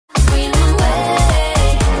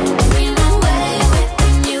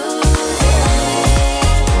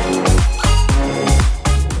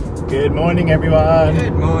morning, everyone.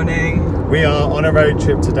 Good morning. We are on a road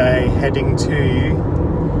trip today, heading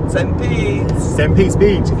to St. Pete's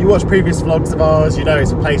Beach. If you watch previous vlogs of ours, you know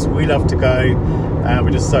it's a place we love to go.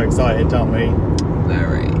 We're just so excited, aren't we?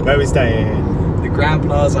 Very. Where are we staying? The Grand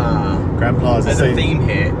Plaza. Grand Plaza. There's a theme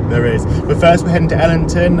here. There is. But first we're heading to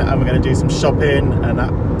Ellington and we're going to do some shopping, and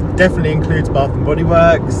that definitely includes Bath and Body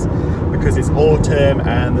Works because it's autumn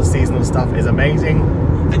and the seasonal stuff is amazing.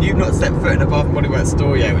 And you've not stepped foot in a Bath and Body Works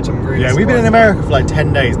store yet, which I'm really Yeah, we've been in America for like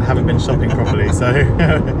 10 days and haven't been shopping properly, so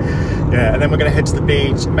yeah. And then we're going to head to the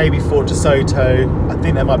beach, maybe Fort DeSoto. I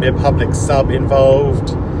think there might be a public sub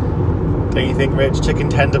involved. Don't you think, Rich? Chicken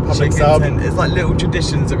tender public sub? It's like little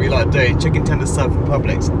traditions that we like doing. Chicken tender sub from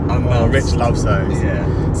Publix. Oh, Rich loves those.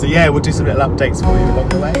 Yeah. So yeah, we'll do some little updates for you along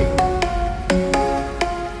the way.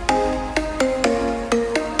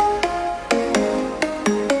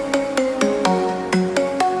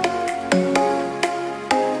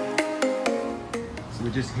 So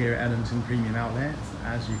we're just here at Ellington Premium Outlets.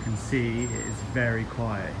 As you can see, it is very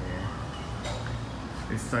quiet here.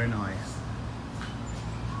 It's so nice.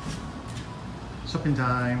 Shopping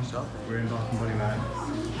time. We're in Bath and Body Works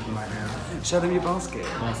right now. Show them your basket.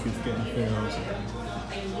 Basket's getting filled.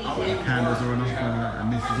 The candles are on offer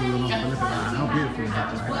and this is all on offer. Look at that. How beautiful is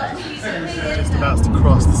that? Just about to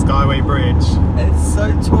cross the Skyway Bridge. It's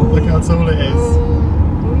so tall. Look how tall it is.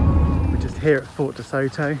 We're just here at Fort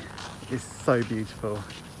DeSoto. It's so beautiful.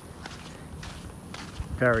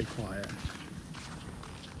 Very quiet.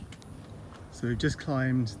 So we've just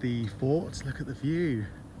climbed the fort. Look at the view.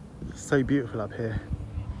 It's so beautiful up here.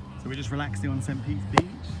 So we're just relaxing on St. Pete's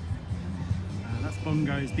Beach. That's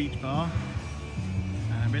Bongo's Beach Bar.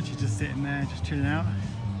 Rich is just sitting there, just chilling out.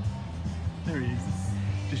 There he is.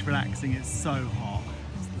 Just relaxing, it's so hot.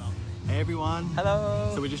 It's lovely. Hey everyone.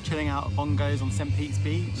 Hello. So we're just chilling out at Bongo's on St. Pete's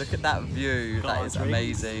Beach. Look at that view, that is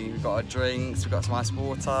amazing. We've got our drinks, we've got some ice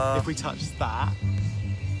water. If we touch that,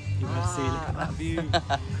 you're going to see, look at that view.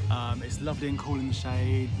 It's lovely and cool in the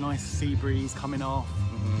shade, nice sea breeze coming off.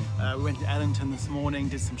 We went to Ellington this morning,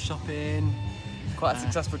 did some shopping. Quite a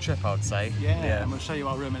successful trip, I would say. Yeah, and we'll show you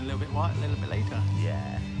our room in a little bit later.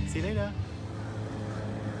 Yeah. See you later.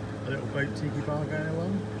 A little boat tiki bar going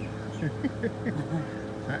along.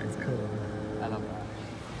 That is cool. I love that.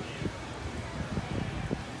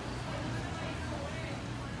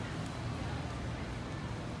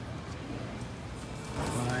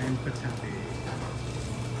 Fine for taffy.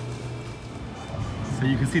 So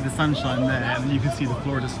you can see the sunshine there, and then you can see the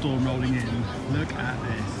Florida storm rolling in. Look at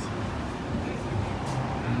this.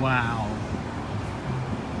 Wow.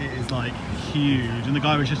 It is like huge. And the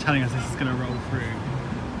guy was just telling us this is going to roll through.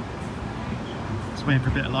 Just waiting for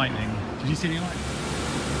a bit of lightning. Did you see any lightning?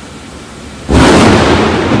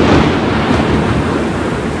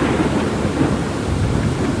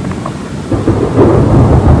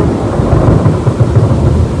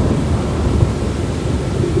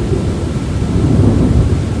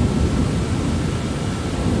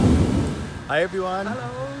 Hi everyone. Hello.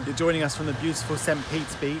 You're joining us from the beautiful St.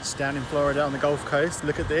 Pete's Beach down in Florida on the Gulf Coast.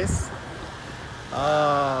 Look at this.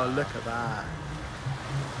 Oh, look at that.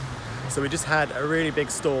 So we just had a really big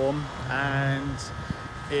storm and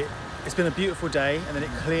it's been a beautiful day, and then it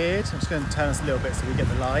cleared. I'm just going to turn us a little bit so we get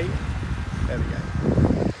the light. There we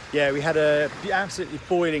go. Yeah, we had a absolutely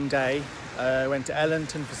boiling day. Went to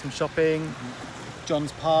Ellington for some shopping.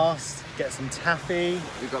 John's Pass, get some taffy.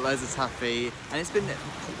 We've got loads of taffy, and it's been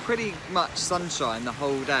pretty much sunshine the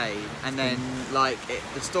whole day, and then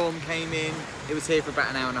the storm came in, it was here for about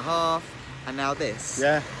an hour and a half, and now this.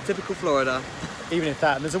 Yeah. Typical Florida. Even if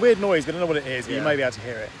that, and there's a weird noise, we don't know what it is, but yeah. You may be able to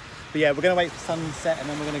hear it. But yeah, we're going to wait for sunset and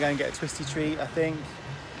then we're going to go and get a twisty treat, I think.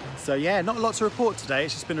 So yeah, not a lot to report today.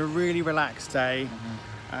 It's just been a really relaxed day.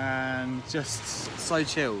 And just so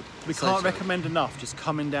chilled. We can't recommend enough just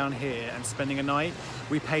coming down here and spending a night.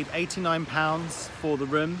 We paid £89 for the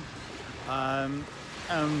room, and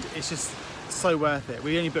it's just so worth it.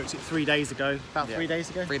 We only booked it 3 days ago, about 3 days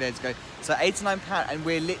ago. 3 days ago. So £89, and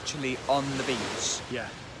we're literally on the beach. Yeah.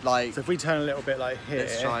 So if we turn a little bit like here,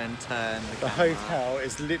 let's try and turn the hotel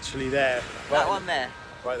is literally there. That one there.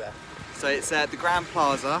 Right there. So it's the Grand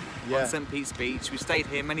Plaza on St. Pete's Beach. We've stayed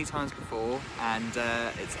here many times before, and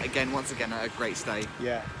it's once again a great stay.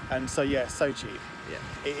 Yeah, and so yeah, so cheap.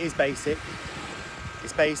 Yeah, it is basic.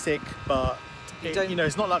 It's basic, but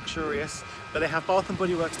it's not luxurious. But they have Bath and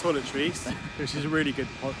Body Works toiletries, which is a really good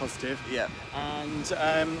positive. Yeah, and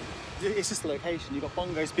it's just the location. You've got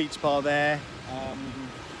Bongo's Beach Bar there,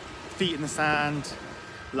 feet in the sand.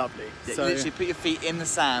 Lovely. Yeah, so you literally put your feet in the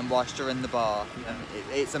sand whilst you're in the bar. And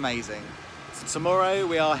it's amazing. So tomorrow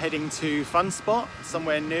we are heading to Fun Spot,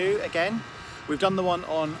 somewhere new again. We've done the one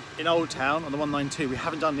in Old Town on the 192. We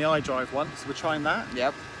haven't done the iDrive one, so we're trying that.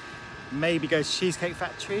 Yep. Maybe go to Cheesecake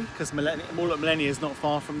Factory, because Mall at Millennia is not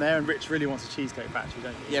far from there, and Rich really wants a Cheesecake Factory,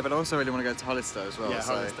 don't you? Yeah, but I also really want to go to Hollister as well. Yeah,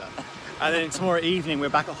 so. Hollister. And then tomorrow evening we're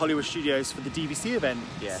back at Hollywood Studios for the DVC event.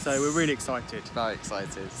 Yes. So we're really excited. Very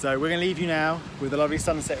excited. So we're going to leave you now with a lovely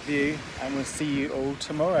sunset view, and we'll see you all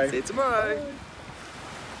tomorrow. See you tomorrow. Bye.